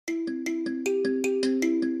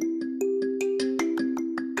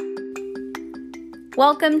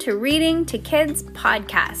Welcome to Reading to Kids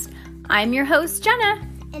podcast. I'm your host, Jenna.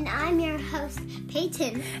 And I'm your host,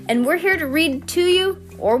 Peyton. And we're here to read to you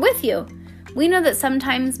or with you. We know that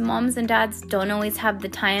sometimes moms and dads don't always have the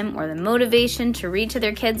time or the motivation to read to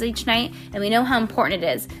their kids each night, and we know how important it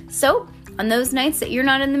is. So, on those nights that you're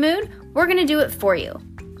not in the mood, we're going to do it for you.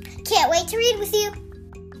 Can't wait to read with you.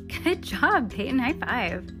 Good job, Peyton. High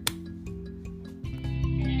five.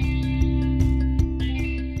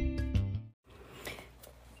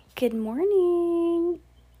 Good morning.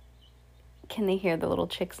 Can they hear the little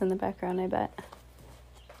chicks in the background, I bet?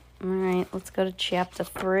 All right, let's go to chapter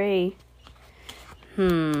 3.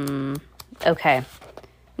 Okay.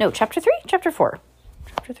 No, chapter 3? Chapter 4.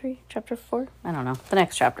 Chapter 3? Chapter 4? I don't know. The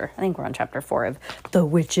next chapter. I think we're on chapter 4 of The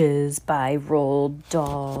Witches by Roald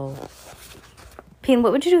Dahl. Payne,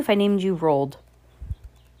 what would you do if I named you Roald?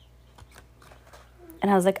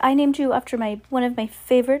 And I was like, I named you after one of my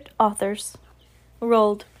favorite authors,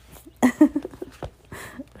 Roald.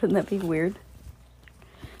 Wouldn't that be weird?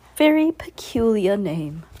 Very peculiar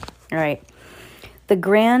name. All right. The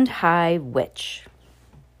Grand High Witch.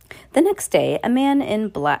 The next day, a man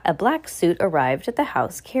in a black suit arrived at the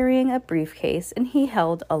house carrying a briefcase, and he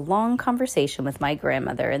held a long conversation with my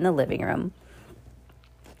grandmother in the living room.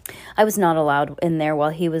 I was not allowed in there while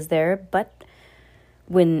he was there, but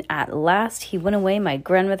when at last he went away, my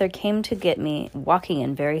grandmother came to get me, walking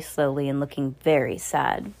in very slowly and looking very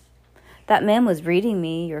sad. That man was reading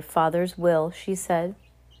me your father's will, she said.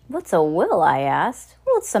 What's a will? I asked.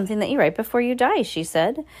 Well, it's something that you write before you die, she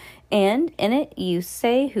said. And in it you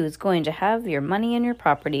say who's going to have your money and your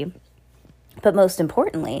property. But most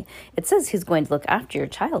importantly, it says who's going to look after your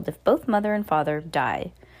child if both mother and father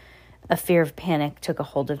die. A fear of panic took a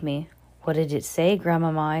hold of me. What did it say,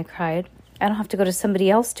 Grandmama? I cried. I don't have to go to somebody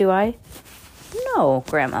else, do I? No,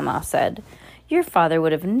 Grandmama said. Your father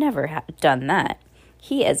would have never done that.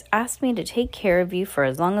 He has asked me to take care of you for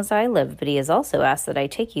as long as I live, but he has also asked that I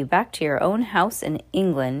take you back to your own house in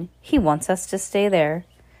England. He wants us to stay there.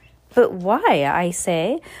 But why, I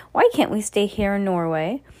say? Why can't we stay here in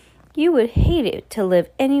Norway? You would hate it to live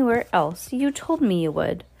anywhere else. You told me you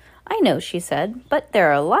would. I know, she said, but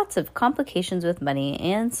there are lots of complications with money,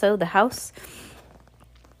 and so with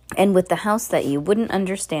the house that you wouldn't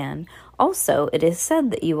understand. Also, it is said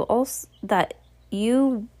that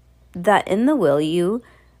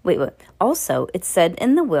Also, it's said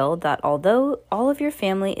in the will that although all of your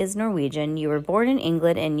family is Norwegian, you were born in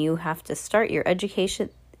England and you have started your education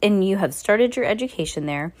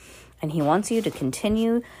there, and he wants you to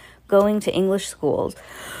continue going to English schools.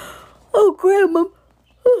 Oh, Grandma,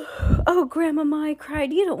 I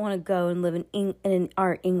cried. You don't want to go and live in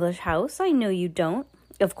our English house. I know you don't.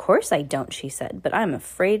 Of course I don't, she said, but I'm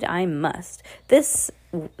afraid I must.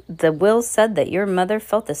 The will said that your mother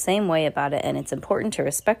felt the same way about it, and it's important to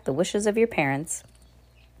respect the wishes of your parents.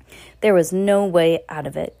 There was no way out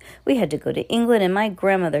of it. We had to go to England, and my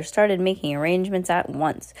grandmother started making arrangements at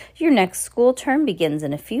once. Your next school term begins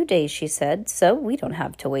in a few days, she said, so we don't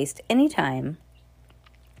have to waste any time.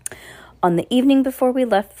 On the evening before we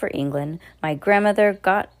left for England, my grandmother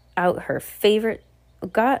got on to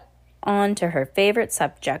her favorite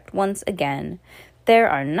subject once again. There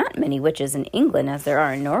are not many witches in England as there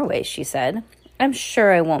are in Norway, she said. I'm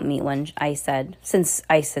sure I won't meet one, I said. Since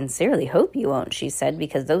I sincerely hope you won't, she said,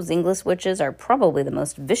 because those English witches are probably the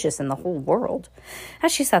most vicious in the whole world.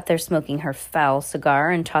 As she sat there smoking her foul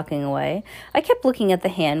cigar and talking away, I kept looking at the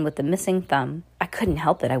hand with the missing thumb. I couldn't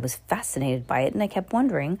help it. I was fascinated by it, and I kept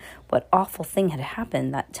wondering what awful thing had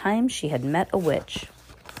happened that time she had met a witch.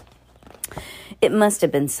 It must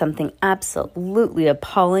have been something absolutely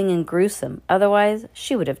appalling and gruesome. Otherwise,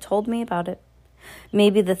 she would have told me about it.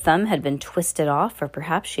 Maybe the thumb had been twisted off, or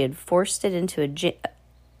perhaps she had forced to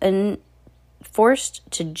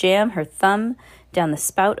jam her thumb down the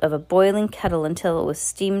spout of a boiling kettle until it was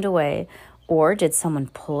steamed away. Or did someone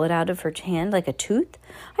pull it out of her hand like a tooth?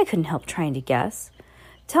 I couldn't help trying to guess.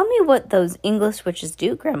 Tell me what those English witches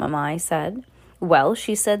do, Grandmama, I said. Well,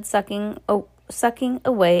 she said, sucking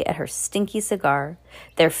away at her stinky cigar.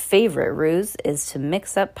 Their favorite ruse is to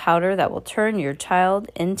mix up powder that will turn your child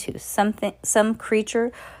into some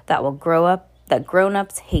creature that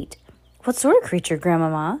grown-ups hate. What sort of creature,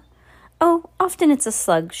 Grandmama? Oh, often it's a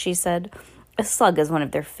slug, she said. A slug is one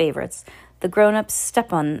of their favorites. The grown-ups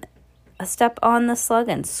step on the slug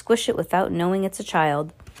and squish it without knowing it's a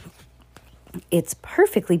child. It's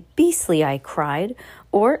perfectly beastly, I cried.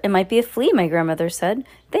 Or it might be a flea, my grandmother said.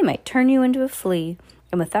 They might turn you into a flea.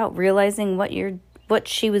 And without realizing what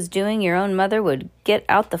she was doing, your own mother would get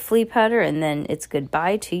out the flea powder, and then it's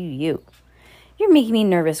goodbye to you. You're making me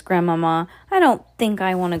nervous, Grandmama. I don't think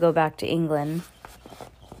I want to go back to England.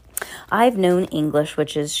 I've known English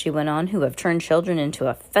witches, she went on, who have turned children into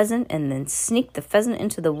a pheasant and then sneaked the pheasant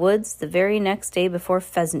into the woods the very next day before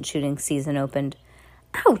pheasant shooting season opened.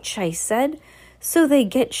 Ouch, I said. So they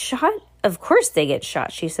get shot? Of course they get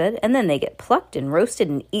shot, she said, and then they get plucked and roasted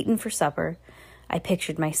and eaten for supper. I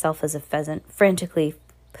pictured myself as a pheasant,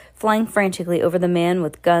 flying frantically over the man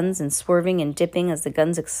with guns and swerving and dipping as the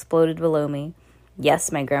guns exploded below me.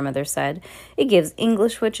 Yes, my grandmother said, it gives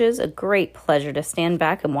English witches a great pleasure to stand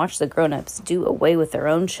back and watch the grown-ups do away with their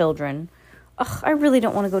own children. Ugh, I really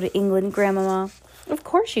don't want to go to England, Grandmama. Of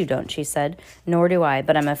course you don't, she said. Nor do I,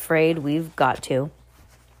 but I'm afraid we've got to.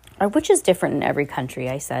 Are witches different in every country?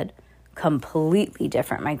 I said. Completely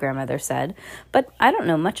different, my grandmother said. But I don't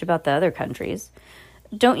know much about the other countries.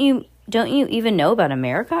 Don't you even know about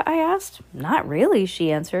America? I asked. Not really,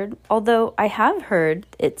 she answered, although I have heard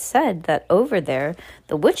it said that over there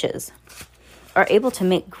the witches are able to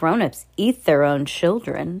make grown-ups eat their own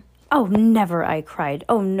children. Oh, never, I cried.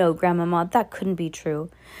 Oh, no, Grandmama, that couldn't be true.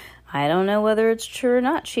 I don't know whether it's true or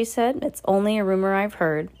not, she said. It's only a rumor I've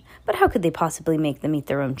heard. But how could they possibly make them eat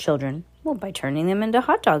their own children? Well, by turning them into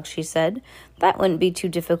hot dogs, she said. That wouldn't be too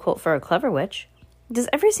difficult for a clever witch. Does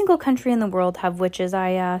every single country in the world have witches?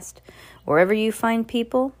 I asked. Wherever you find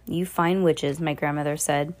people, you find witches, my grandmother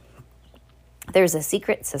said. There's a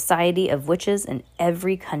secret society of witches in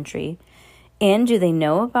every country. And do they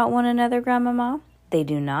know about one another, Grandmama? They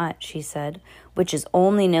do not, she said. Witches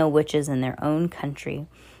only know witches in their own country.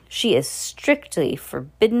 She is strictly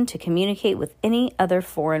forbidden to communicate with any other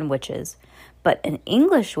foreign witches. But an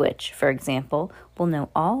English witch, for example, will know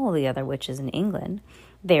all the other witches in England.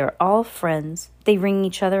 They are all friends. They ring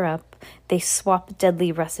each other up. They swap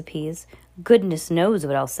deadly recipes. Goodness knows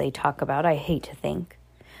what else they talk about, I hate to think.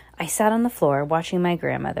 I sat on the floor watching my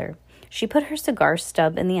grandmother. She put her cigar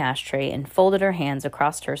stub in the ashtray and folded her hands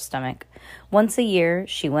across her stomach. Once a year,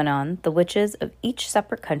 she went on, the witches of each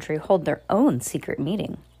separate country hold their own secret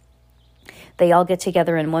meeting. They all get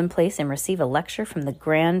together in one place and receive a lecture from the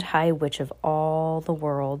Grand High Witch of all the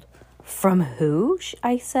world. From who?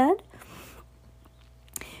 I said.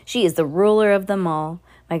 She is the ruler of them all,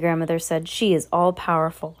 my grandmother said. She is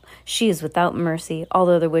all-powerful. She is without mercy. All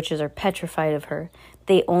the other witches are petrified of her.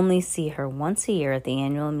 They only see her once a year at the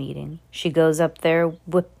annual meeting. She goes up there,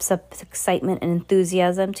 whips up excitement and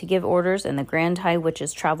enthusiasm to give orders, and the Grand High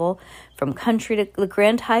Witches travel from country to the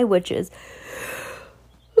Grand High Witches.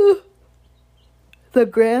 The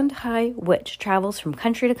Grand High Witch travels from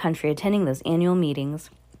country to country attending those annual meetings.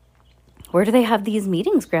 Where do they have these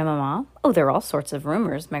meetings, Grandmama? Oh, there are all sorts of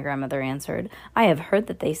rumors, my grandmother answered. I have heard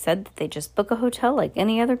that they said that they just book a hotel like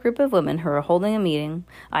any other group of women who are holding a meeting.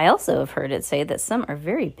 I also have heard it say that some are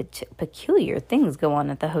very peculiar things go on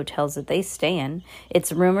at the hotels that they stay in.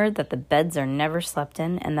 It's rumored that the beds are never slept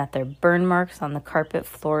in and that there are burn marks on the carpet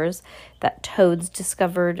floors, that toads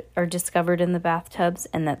are discovered in the bathtubs,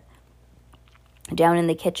 and that down in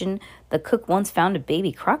the kitchen, the cook once found a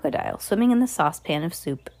baby crocodile swimming in the saucepan of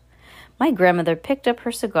soup. My grandmother picked up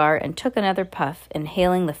her cigar and took another puff,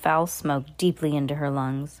 inhaling the foul smoke deeply into her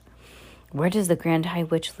lungs. Where does the Grand High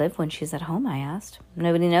Witch live when she's at home? I asked.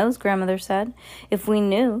 Nobody knows, Grandmother said. If we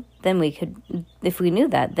knew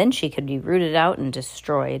that, then she could be rooted out and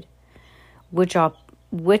destroyed. Witchophiles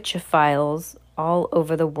all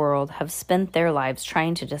over the world have spent their lives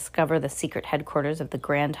trying to discover the secret headquarters of the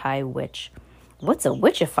Grand High Witch. What's a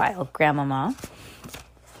witchophile, Grandmama?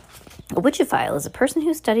 A witchophile is a person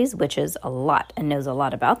who studies witches a lot and knows a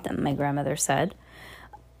lot about them, my grandmother said.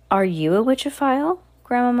 Are you a witchophile,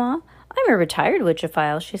 Grandmama? I'm a retired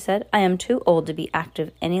witchophile, she said. I am too old to be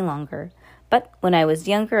active any longer. But when I was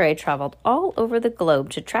younger, I traveled all over the globe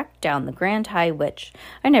to track down the Grand High Witch.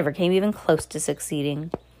 I never came even close to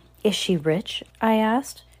succeeding. Is she rich? I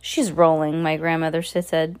asked. She's rolling, my grandmother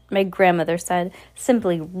said,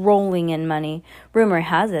 simply rolling in money. Rumor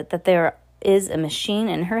has it that there is a machine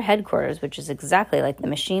in her headquarters, which is exactly like the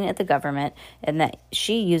machine at the government, and that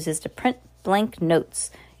she uses to print blank notes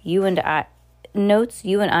you and I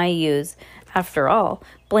use. After all,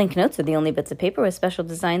 blank notes are the only bits of paper with special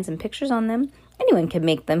designs and pictures on them. Anyone can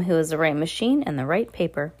make them who has the right machine and the right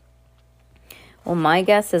paper. Well, my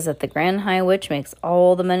guess is that the Grand High Witch makes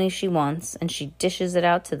all the money she wants, and she dishes it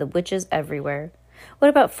out to the witches everywhere. What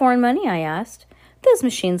about foreign money? I asked. Those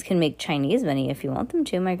machines can make Chinese money if you want them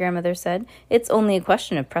to, my grandmother said. It's only a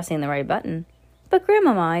question of pressing the right button. But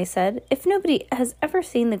Grandmama, I said, if nobody has ever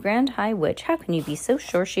seen the Grand High Witch, how can you be so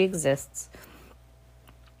sure she exists?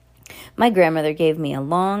 My grandmother gave me a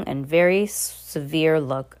long and very severe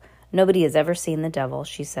look. Nobody has ever seen the devil,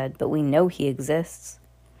 she said, but we know he exists.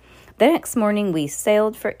 The next morning we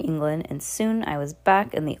sailed for England, and soon I was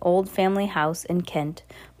back in the old family house in Kent,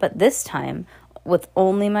 but this time with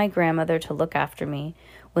only my grandmother to look after me.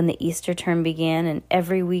 When the Easter term began and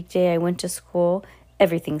every weekday I went to school,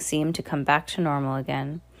 everything seemed to come back to normal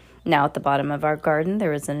again. Now at the bottom of our garden there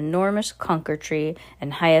was an enormous conker tree,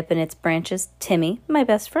 and high up in its branches, Timmy, my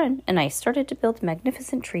best friend, and I started to build a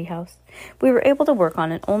magnificent treehouse. We were able to work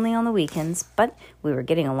on it only on the weekends, but we were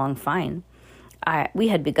getting along fine. We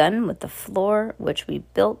had begun with the floor, which we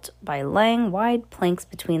built by laying wide planks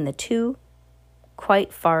between the two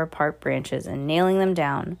quite far apart branches and nailing them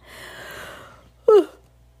down.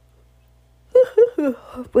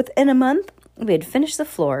 Within a month, we had finished the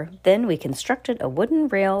floor. Then we constructed a wooden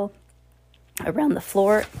rail around the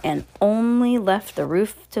floor and only left the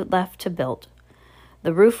roof left to build.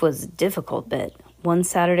 The roof was a difficult bit. One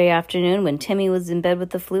Saturday afternoon, when Timmy was in bed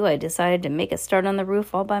with the flu, I decided to make a start on the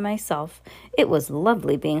roof all by myself. It was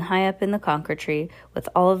lovely being high up in the conker tree, with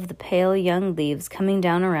all of the pale young leaves coming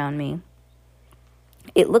down around me.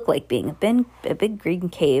 It looked like being a big green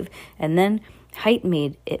cave, and then height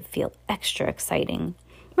made it feel extra exciting.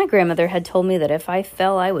 My grandmother had told me that if I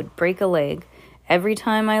fell, I would break a leg. Every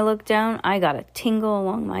time I looked down, I got a tingle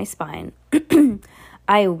along my spine.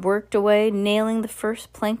 I worked away, nailing the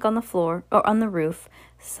first plank on the floor, or on the roof.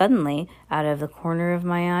 Suddenly, out of the corner of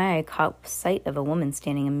my eye, I caught sight of a woman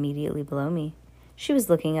standing immediately below me. She was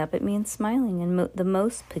looking up at me and smiling in the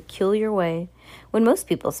most peculiar way. When most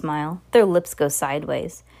people smile, their lips go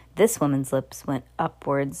sideways. This woman's lips went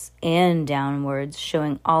upwards and downwards,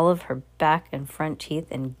 showing all of her back and front teeth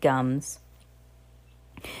and gums.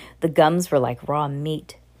 The gums were like raw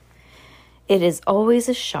meat. It is always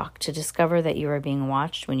a shock to discover that you are being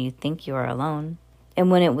watched when you think you are alone.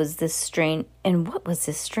 And what was this strange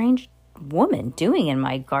woman doing in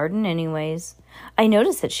my garden anyways? I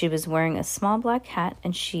noticed that she was wearing a small black hat,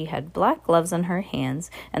 and she had black gloves on her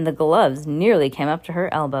hands, and the gloves nearly came up to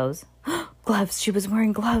her elbows. Gloves! She was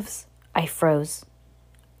wearing gloves! I froze.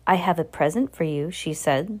 I have a present for you, she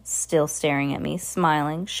said, still staring at me,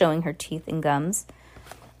 smiling, showing her teeth and gums.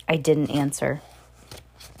 I didn't answer.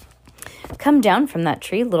 Come down from that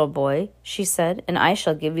tree, little boy, she said, and I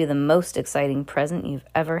shall give you the most exciting present you've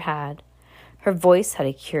ever had. Her voice had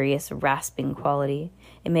a curious rasping quality.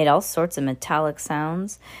 It made all sorts of metallic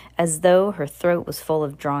sounds, as though her throat was full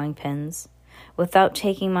of drawing pins. Without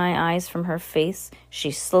taking my eyes from her face, she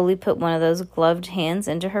slowly put one of those gloved hands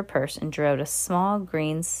into her purse and drew out a small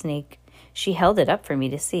green snake. She held it up for me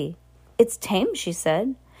to see. It's tame, she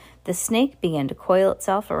said. The snake began to coil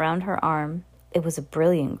itself around her arm. It was a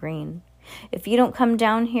brilliant green. If you come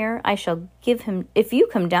down here, I shall give him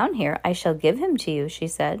to you, she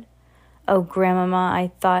said. Oh, Grandmama,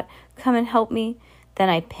 I thought, come and help me. Then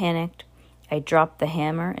I panicked. I dropped the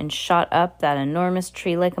hammer and shot up that enormous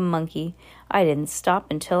tree like a monkey. I didn't stop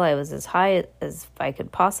until I was as high as I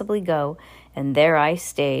could possibly go, and there I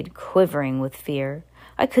stayed, quivering with fear.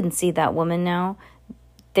 I couldn't see that woman now.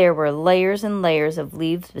 There were layers and layers of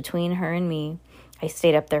leaves between her and me. I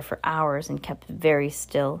stayed up there for hours and kept very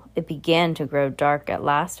still. It began to grow dark. At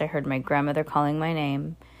last I heard my grandmother calling my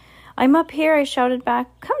name. I'm up here, I shouted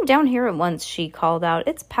back. Come down here at once, she called out.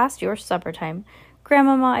 It's past your supper time.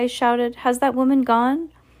 Grandmama, I shouted, has that woman gone?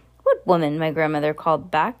 What woman? My grandmother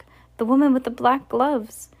called back. The woman with the black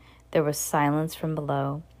gloves. There was silence from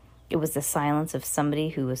below. It was the silence of somebody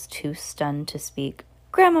who was too stunned to speak.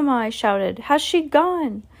 Grandmama, I shouted, has she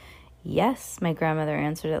gone? Yes, my grandmother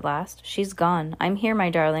answered at last. She's gone. I'm here, my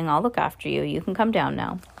darling. I'll look after you. You can come down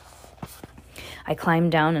now. I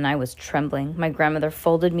climbed down and I was trembling. My grandmother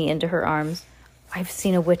folded me into her arms. I've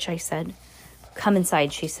seen a witch, I said. Come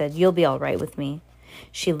inside, she said. You'll be all right with me.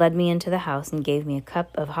 She led me into the house and gave me a cup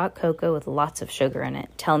of hot cocoa with lots of sugar in it.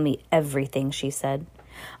 Tell me everything, she said.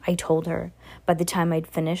 I told her. By the time I'd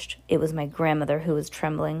finished, it was my grandmother who was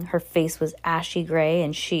trembling. Her face was ashy gray,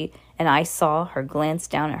 and I saw her glance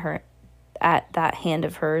down at that hand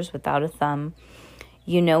of hers without a thumb.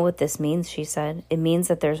 You know what this means, she said. It means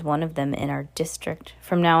that there's one of them in our district.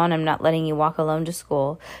 From now on, I'm not letting you walk alone to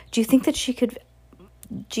school. Do you think that she could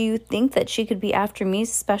be after me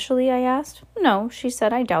especially, I asked. No, she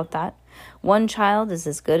said, I doubt that. One child is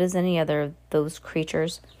as good as any other of those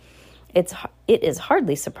creatures. It is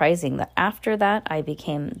hardly surprising that after that I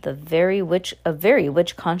became a very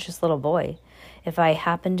witch-conscious little boy. If I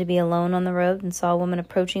happened to be alone on the road and saw a woman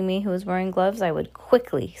approaching me who was wearing gloves, I would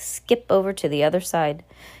quickly skip over to the other side.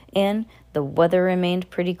 And the weather remained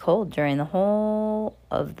pretty cold during the whole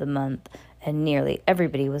of the month, and nearly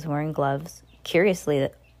everybody was wearing gloves. Curiously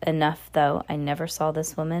enough, though, I never saw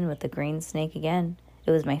this woman with the green snake again.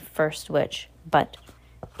 It was my first witch, but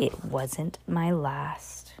it wasn't my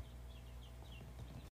last.